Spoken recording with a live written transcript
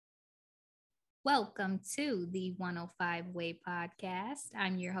Welcome to the 105 Way podcast.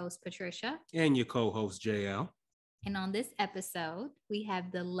 I'm your host, Patricia. And your co-host JL. And on this episode, we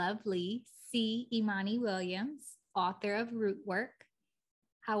have the lovely C. Imani Williams, author of Root Work.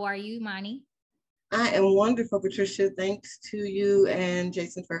 How are you, Imani? I am wonderful, Patricia. Thanks to you and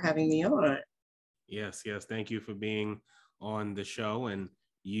Jason for having me on. Yes. Thank you for being on the show. And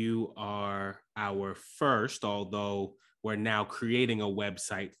you are our first, although we're now creating a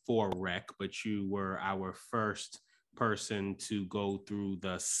website for Rec, but you were our first person to go through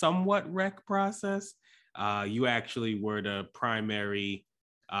the somewhat Rec process. You actually were the primary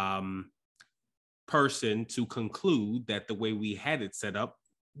person to conclude that the way we had it set up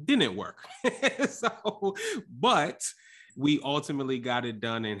didn't work. But we ultimately got it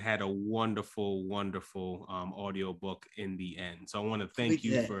done and had a wonderful audio book in the end. So I want to thank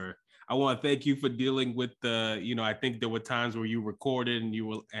you for dealing with the, I think there were times where you recorded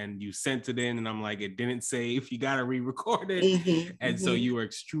and you sent it in and I'm like, it didn't save, you got to re-record it. So you were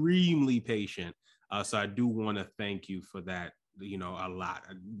extremely patient. So I do want to thank you for that, a lot.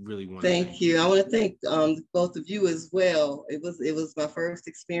 I really want to thank you. I want to thank both of you as well. It was my first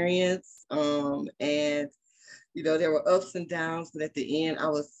experience. And there were ups and downs, but at the end, I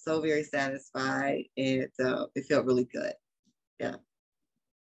was so very satisfied, and it felt really good. Yeah.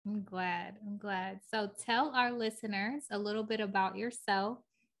 I'm glad. So tell our listeners a little bit about yourself,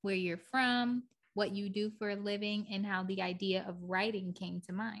 where you're from, what you do for a living, and how the idea of writing came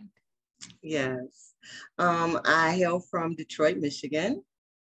to mind. Yes. I hail from Detroit, Michigan.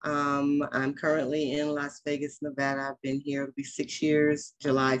 I'm currently in Las Vegas, Nevada. I've been here, it'll be 6 years,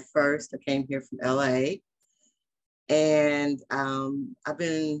 July 1st. I came here from LA. And I've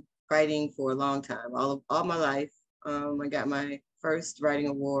been writing for a long time, all my life. I got my first writing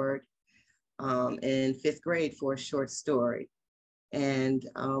award in 5th grade for a short story. And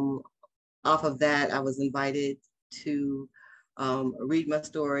off of that, I was invited to read my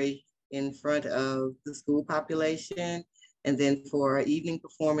story in front of the school population, and then for an evening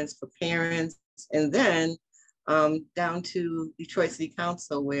performance for parents, and then down to Detroit City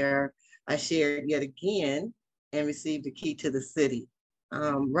Council, where I shared yet again and received a key to the city.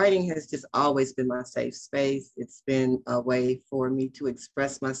 Writing has just always been my safe space. It's been a way for me to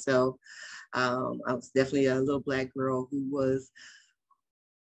express myself. I was definitely a little Black girl who was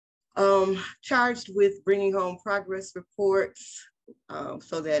charged with bringing home progress reports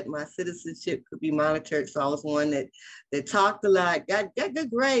so that my citizenship could be monitored. So I was one that talked a lot, got good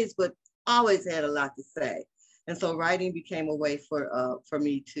grades, but always had a lot to say. And so writing became a way for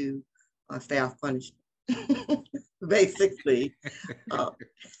me to stay off punishment. Basically.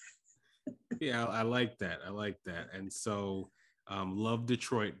 Yeah, I like that. And so love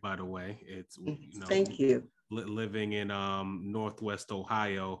Detroit, by the way. It's thank you. Living in Northwest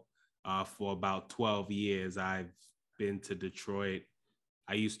Ohio for about 12 years. I've been to Detroit.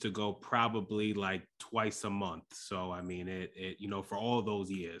 I used to go probably like twice a month. So I mean it for all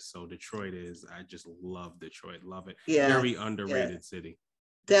those years. So I just love Detroit. Love it. Yes, very underrated city.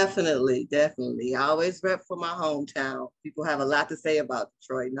 Definitely. I always rep for my hometown. People have a lot to say about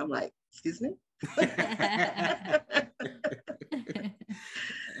Detroit, and I'm like, excuse me?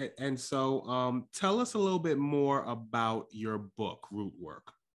 And so tell us a little bit more about your book, Root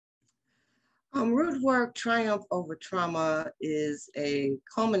Work. Root Work, Triumph Over Trauma is a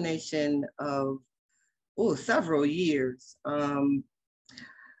culmination of several years. I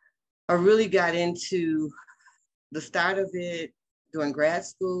really got into the start of it during grad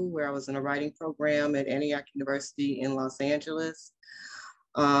school, where I was in a writing program at Antioch University in Los Angeles.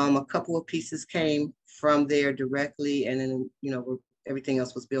 A couple of pieces came from there directly, and then, everything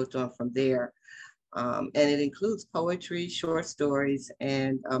else was built on from there. And it includes poetry, short stories,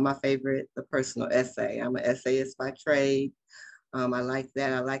 and my favorite, the personal essay. I'm an essayist by trade. I like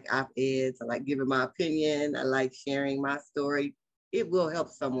that. I like op-eds. I like giving my opinion. I like sharing my story. It will help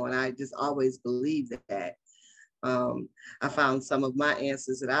someone. I just always believe that. I found some of my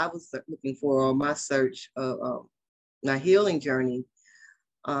answers that I was looking for on my search of my healing journey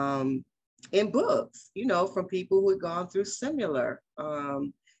in books, from people who had gone through similar.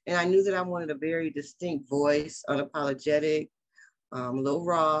 And I knew that I wanted a very distinct voice, unapologetic, a little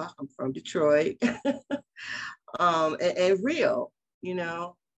raw. I'm from Detroit, and real,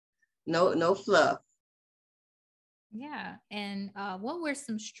 no fluff. Yeah. And what were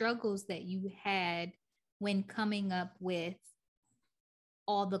some struggles that you had when coming up with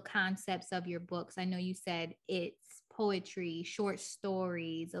all the concepts of your books? I know you said it's poetry, short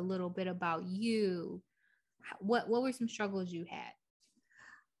stories, a little bit about you. What were some struggles you had?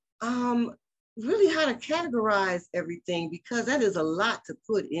 Really how to categorize everything, because that is a lot to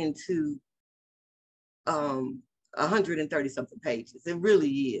put into 130 something pages. It really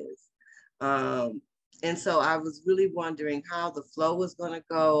is. And so I was really wondering how the flow was going to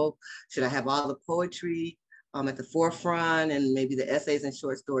go. Should I have all the poetry at the forefront and maybe the essays and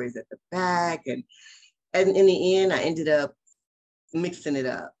short stories at the back? And in the end, I ended up mixing it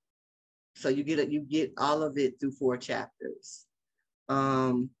up. So you get all of it through 4 chapters.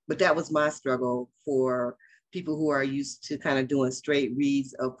 But that was my struggle for people who are used to kind of doing straight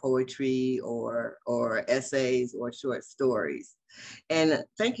reads of poetry or essays or short stories. And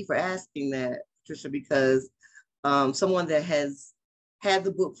thank you for asking that, Patricia, because someone that has had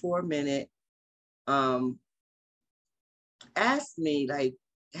the book for a minute asked me, like,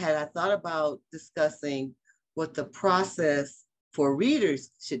 had I thought about discussing what the process for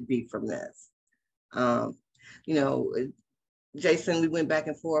readers should be from this? You know, Jason, we went back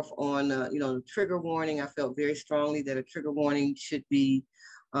and forth on, the trigger warning. I felt very strongly that a trigger warning should be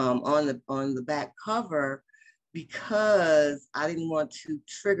on the back cover because I didn't want to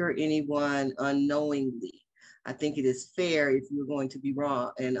trigger anyone unknowingly. I think it is fair if you're going to be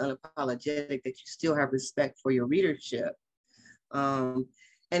raw and unapologetic that you still have respect for your readership. And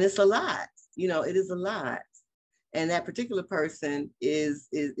it's a lot, it is a lot. And that particular person is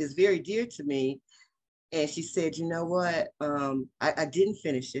very dear to me. And she said, you know what? I didn't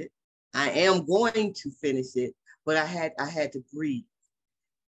finish it. I am going to finish it, but I had to breathe.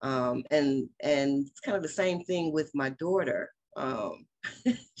 And it's kind of the same thing with my daughter.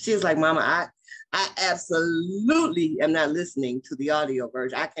 She was like, Mama, I absolutely am not listening to the audio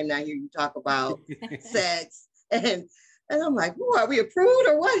version. I cannot hear you talk about sex. And I'm like, oh, are we approved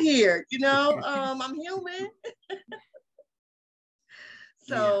or what here? I'm human.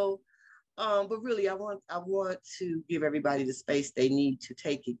 So, but really, I want to give everybody the space they need to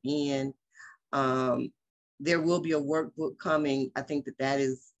take it in. There will be a workbook coming. I think that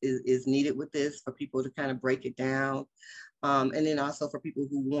is needed with this for people to kind of break it down. And then also for people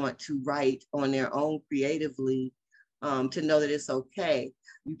who want to write on their own creatively, to know that it's okay.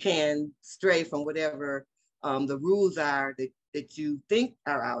 You can stray from whatever the rules are that you think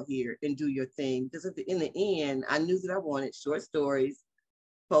are out here and do your thing. Because in the end, I knew that I wanted short stories,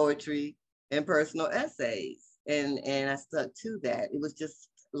 poetry, and personal essays. And I stuck to that. It was just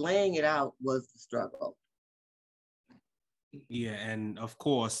laying it out was the struggle. Yeah, and of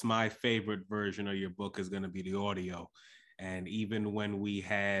course, my favorite version of your book is going to be the audio. And even when we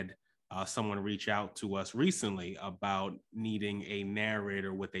had someone reach out to us recently about needing a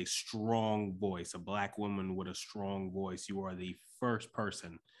narrator with a strong voice, a Black woman with a strong voice, you are the first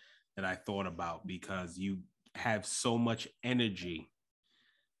person that I thought about because you have so much energy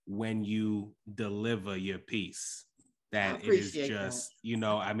when you deliver your piece that it is just,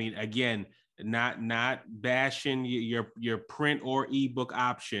 that. Again, not bashing your print or ebook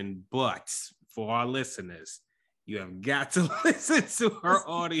option, but for our listeners, you have got to listen to her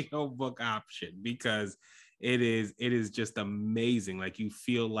audiobook option because it is just amazing. Like you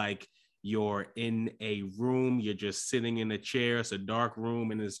feel like you're in a room, you're just sitting in a chair, it's a dark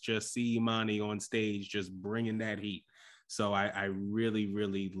room, and it's just Imani on stage just bringing that heat. So I really,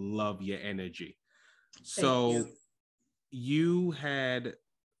 really love your energy. So you had,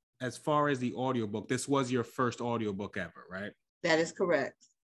 as far as the audiobook, this was your first audiobook ever, right? That is correct.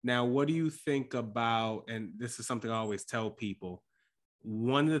 Now, what do you think about, and this is something I always tell people,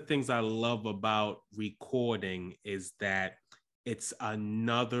 one of the things I love about recording is that it's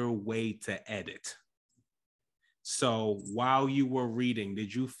another way to edit. So while you were reading,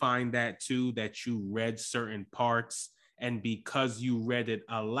 did you find that too, that you read certain parts and because you read it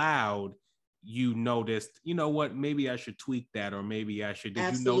aloud, you noticed, you know what, maybe I should tweak that, or maybe I should,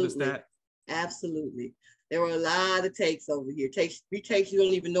 did you notice that? Absolutely. There were a lot of takes over here. Takes you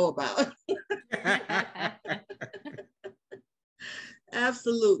don't even know about.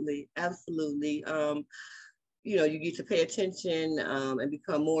 Absolutely. You get to pay attention and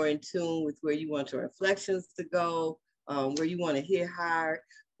become more in tune with where you want your inflections to go, where you want to hit hard,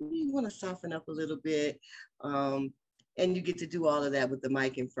 where you want to soften up a little bit. And you get to do all of that with the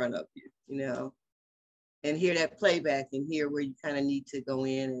mic in front of you, and hear that playback and hear where you kind of need to go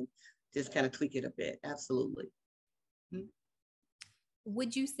in and just kind of tweak it a bit. Absolutely.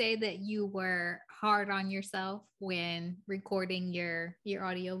 Would you say that you were hard on yourself when recording your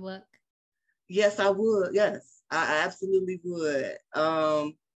audiobook? Yes, I would. Yes, I absolutely would.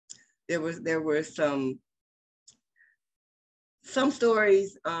 There were some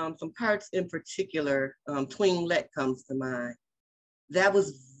stories, some parts in particular. Tween Let comes to mind. That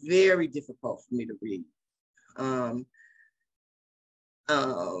was very difficult for me to read. I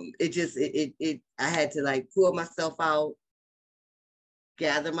had to like pull myself out,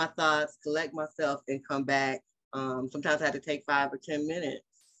 gather my thoughts, collect myself, and come back. Sometimes I had to take 5 or 10 minutes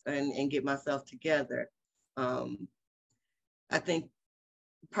and get myself together. I think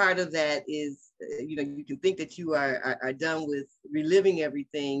part of that is, you can think that you are done with reliving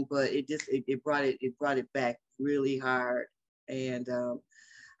everything, but it brought it back really hard. And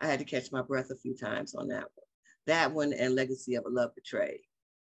I had to catch my breath a few times on that one. That one and Legacy of a Love Betrayed.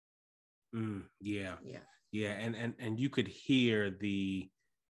 Yeah. And you could hear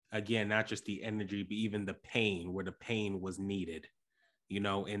again, not just the energy, but even the pain, where the pain was needed,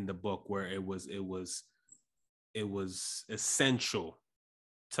 in the book, where it was essential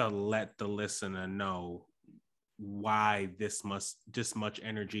to let the listener know why this much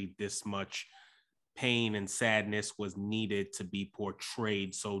energy, this much pain and sadness was needed to be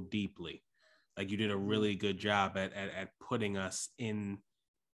portrayed so deeply. Like, you did a really good job at putting us in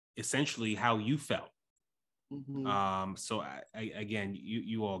essentially how you felt. So again,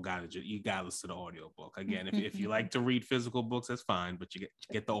 you all got it. You got to listen to the audio book. Again, if you like to read physical books, that's fine, but you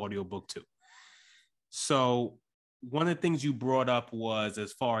get the audio book too. So one of the things you brought up was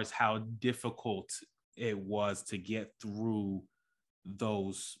as far as how difficult it was to get through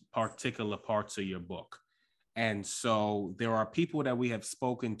those particular parts of your book. And so there are people that we have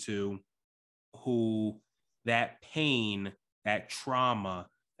spoken to who that pain, that trauma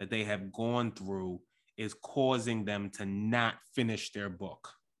that they have gone through is causing them to not finish their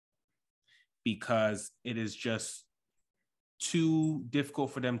book because it is just too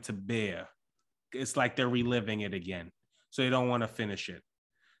difficult for them to bear. It's like they're reliving it again. So they don't want to finish it.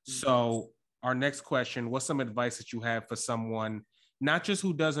 So our next question, what's some advice that you have for someone, not just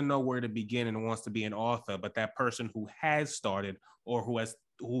who doesn't know where to begin and wants to be an author, but that person who has started or who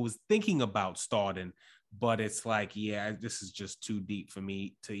was thinking about starting, but it's like, yeah, this is just too deep for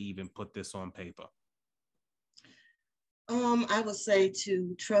me to even put this on paper? I would say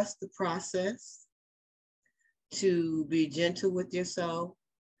to trust the process, to be gentle with yourself,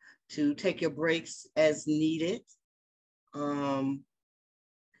 to take your breaks as needed. And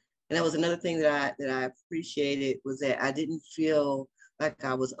that was another thing that I appreciated, was that I didn't feel like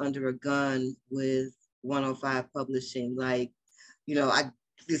I was under a gun with 105 Publishing. Like,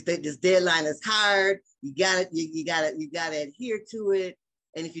 this deadline is hard. You gotta adhere to it.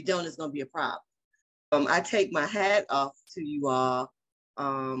 And if you don't, it's gonna be a problem. I take my hat off to you all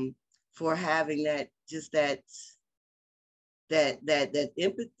for having that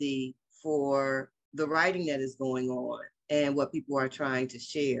empathy for the writing that is going on and what people are trying to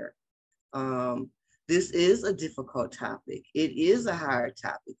share. This is a difficult topic. It is a hard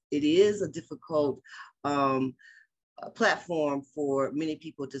topic. It is a difficult platform for many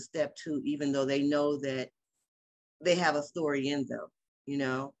people to step to, even though they know that they have a story in them,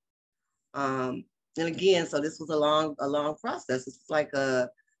 and again, so this was a long process. It's like going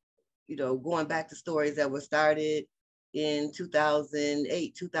back to stories that were started in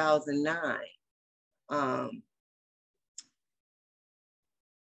 2008, 2009.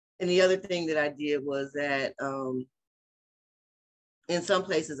 And the other thing that I did was that in some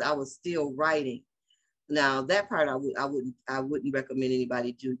places I was still writing. Now that part I wouldn't recommend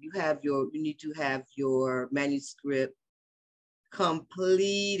anybody do. You need to have your manuscript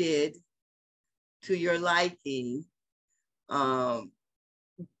completed to your liking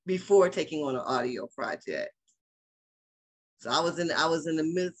before taking on an audio project. So I was in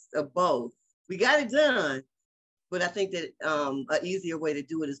the midst of both. We got it done, but I think that an easier way to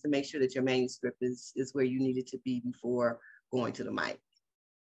do it is to make sure that your manuscript is where you need it to be before going to the mic.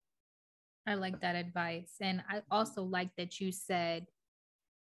 I like that advice. And I also like that you said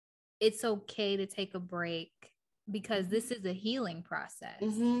it's okay to take a break, because this is a healing process.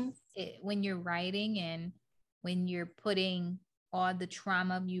 When you're writing and when you're putting all the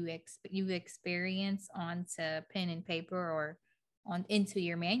trauma you've experienced onto pen and paper or into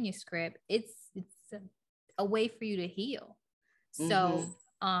your manuscript, it's a way for you to heal. So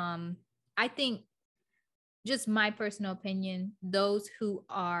I think, just my personal opinion, those who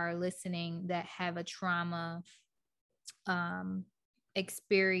are listening that have a trauma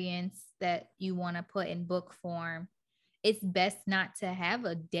experience that you want to put in book form, it's best not to have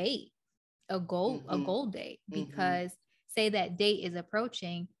a date, a goal date, because say that date is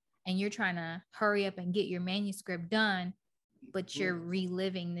approaching and you're trying to hurry up and get your manuscript done, but you're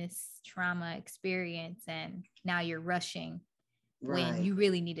reliving this trauma experience and now you're rushing when you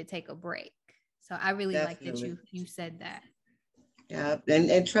really need to take a break. So I really like that you said that. Yeah,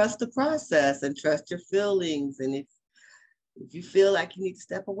 and trust the process and trust your feelings. And if you feel like you need to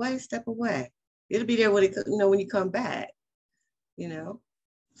step away, step away. It'll be there when you come back.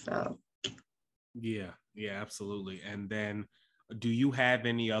 So. Yeah, absolutely. And then do you have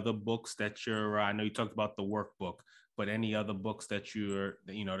any other books that you're, I know you talked about the workbook, but any other books that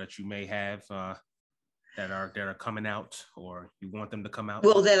that you may have that are coming out, or you want them to come out?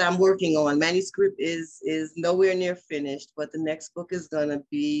 Well, that I'm working on. Manuscript is nowhere near finished, but the next book is gonna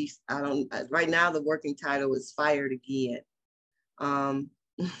be, right now the working title is Fired Again. And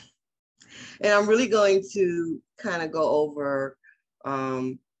I'm really going to kind of go over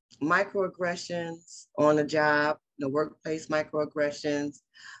microaggressions on the job, the workplace microaggressions,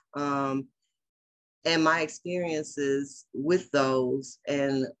 and my experiences with those.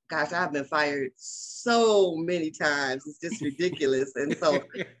 And gosh, I've been fired so many times. It's just ridiculous. And so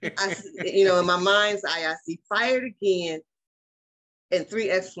in my mind's eye, I see fired again and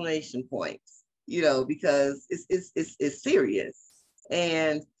 3 exclamation points, because it's serious.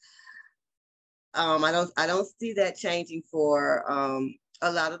 And I don't see that changing for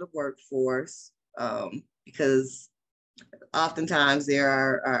a lot of the workforce, because oftentimes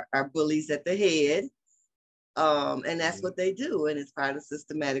there are bullies at the head, and that's what they do, and it's part of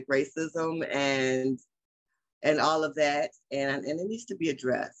systematic racism and all of that, and it needs to be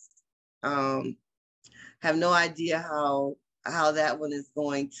addressed. Have no idea how that one is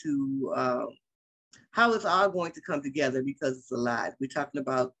going to how it's all going to come together, because it's a lot. We're talking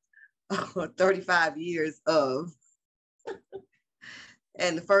about 35 years of,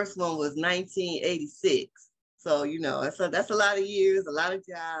 and the first one was 1986. So, that's a lot of years, a lot of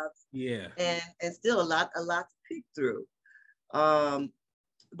jobs. Yeah. And still a lot to pick through.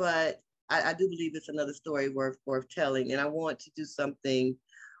 But I do believe it's another story worth telling. And I want to do something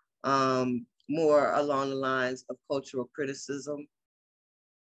more along the lines of cultural criticism.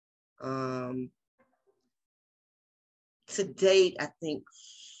 To date, I think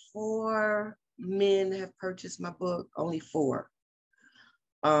 4 men have purchased my book, only 4.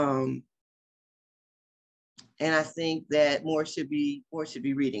 And I think that more should be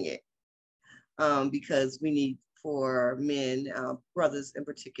reading it, because we need for men, brothers in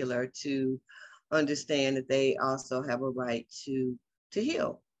particular, to understand that they also have a right to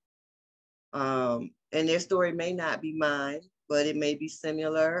heal. And their story may not be mine, but it may be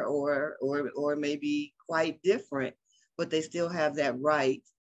similar or maybe quite different, but they still have that right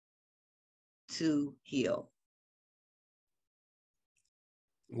to heal.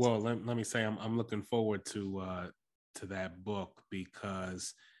 Well, let me say I'm looking forward to that book,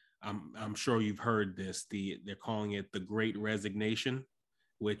 because I'm sure you've heard this. They're calling it the Great Resignation,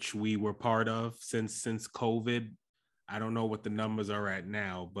 which we were part of since COVID. I don't know what the numbers are at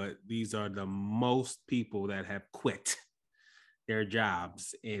now, but these are the most people that have quit their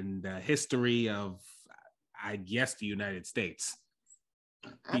jobs in the history of, I guess, the United States.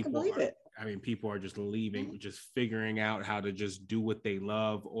 I can believe it. I mean, people are just leaving, just figuring out how to just do what they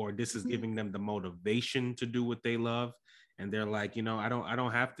love, or this is giving them the motivation to do what they love. And they're like, I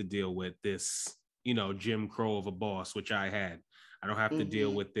don't have to deal with this, Jim Crow of a boss, which I had. I don't have to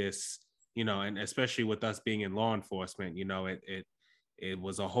deal with this, and especially with us being in law enforcement, it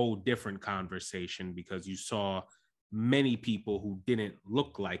was a whole different conversation, because you saw many people who didn't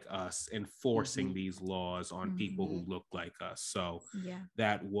look like us enforcing these laws on people who look like us. So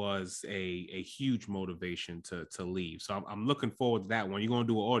that was a huge motivation to leave. So I'm looking forward to that one. You're going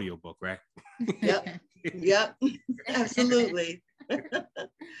to do an audiobook, right? Yep. Absolutely.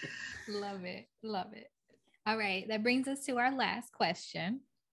 Love it. All right. That brings us to our last question.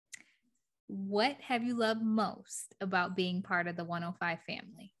 What have you loved most about being part of the 105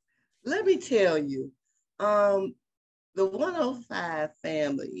 family? Let me tell you, the 105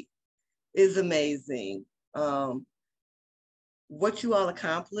 family is amazing. What you all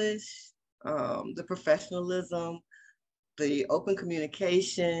accomplish, the professionalism, the open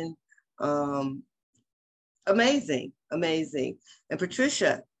communication, amazing. And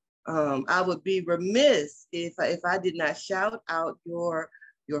Patricia, I would be remiss if I did not shout out your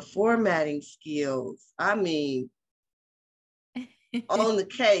formatting skills. I mean, on the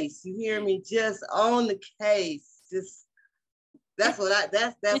case. You hear me? Just on the case. Just that's what I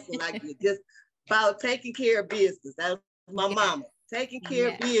get. Just about taking care of business. That's my mama. Taking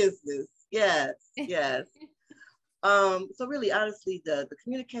care of business. Yes. So really, honestly, the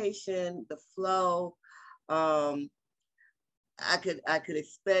communication, the flow. I could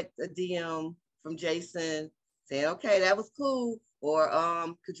expect a DM from Jason saying, "Okay, that was cool," or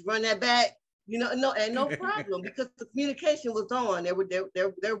 "Could you run that back?" No problem, because the communication was on. There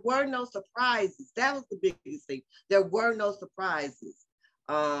were no surprises. That was the biggest thing. There were no surprises.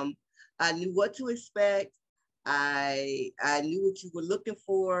 I knew what to expect. I knew what you were looking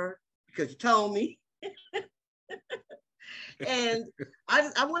for because you told me. And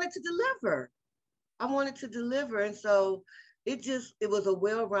I wanted to deliver. And so it was a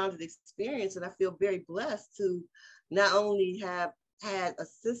well-rounded experience, and I feel very blessed to not only have had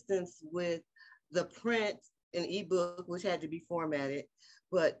assistance with the print and ebook, which had to be formatted,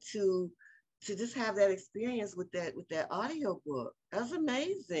 but to just have that experience with that audio book. That's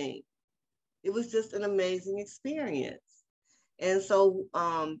amazing. It was just an amazing experience. And so,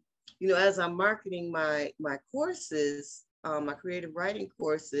 as I'm marketing my courses, my creative writing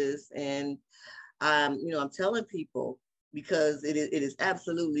courses, and I'm telling people, because it is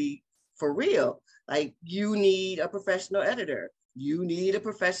absolutely for real. Like, you need a professional editor, you need a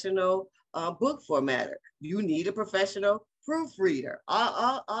professional book formatter, you need a professional proofreader,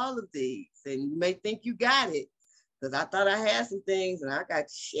 all of these. And you may think you got it, because I thought I had some things and I got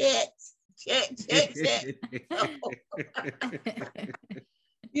shit.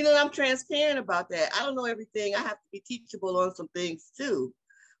 I'm transparent about that. I don't know everything. I have to be teachable on some things too.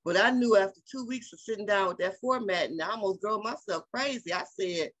 But I knew after 2 weeks of sitting down with that format, and I almost drove myself crazy. I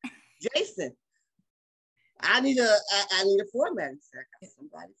said, Jason, I need a format. He said, I got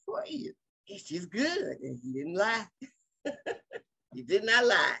somebody for you. It's just good. And he didn't lie. He did not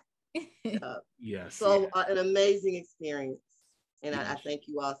lie. Yes. So an amazing experience. And I thank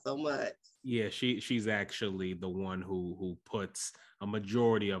you all so much. Yeah, she's actually the one who puts a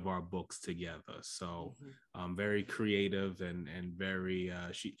majority of our books together. So very creative and very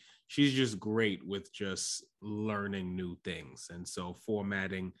she's just great with just learning new things. And so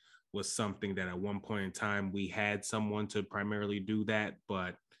formatting was something that at one point in time we had someone to primarily do that,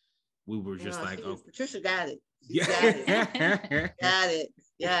 but we were just Patricia got it. Yeah. Got it. Got it.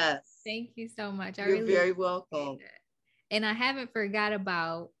 Yes. Thank you so much. You're very welcome. And I haven't forgot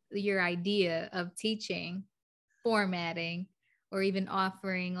about your idea of teaching formatting, or even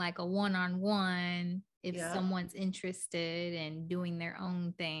offering like a one-on-one if someone's interested in doing their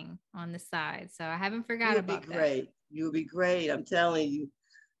own thing on the side. So I haven't forgot about that. Great. You'll be great. I'm telling you.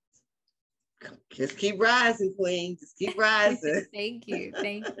 Just keep rising, Queen. Just keep rising. Thank you.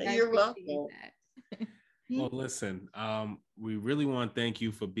 You're welcome. Well, listen, we really want to thank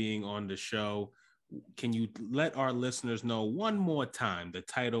you for being on the show. Can you let our listeners know one more time the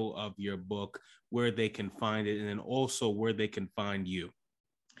title of your book, where they can find it, and then also where they can find you?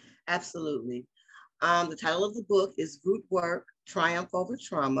 Absolutely. The title of the book is Root Work, Triumph Over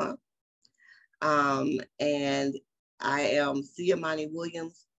Trauma. And I am Imani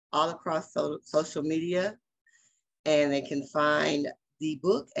Williams all across social media. And they can find the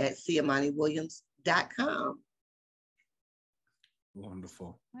book at imaniwilliams.com.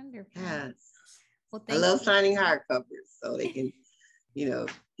 Wonderful. Yes. Well, I love signing hardcovers, so they can,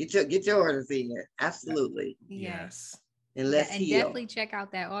 get your orders in. Absolutely. Yes. And let's heal. Definitely check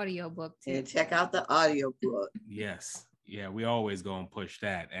out that audio book too. And check out the audio book. Yes. Yeah, we always go and push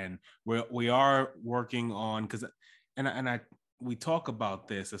that, and we are working on, because we talk about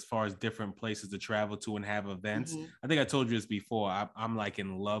this as far as different places to travel to and have events. I think I told you this before. I'm like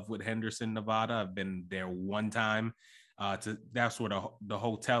in love with Henderson, Nevada. I've been there one time. That's where the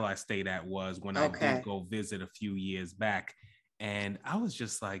hotel I stayed at was when I did go visit a few years back. And I was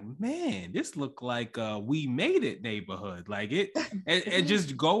just like, man, this looked like We Made It neighborhood. Like and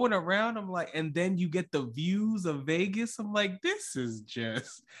just going around, I'm like, and then you get the views of Vegas. I'm like, this is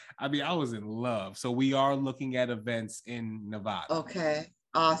just, I was in love. So we are looking at events in Nevada. Okay.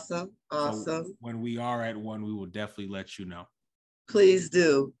 Awesome. So when we are at one, we will definitely let you know. Please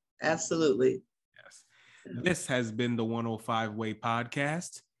do. Absolutely. Yes. This has been the 105 Way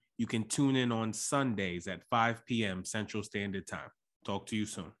Podcast. You can tune in on Sundays at 5 p.m. Central Standard Time. Talk to you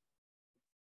soon.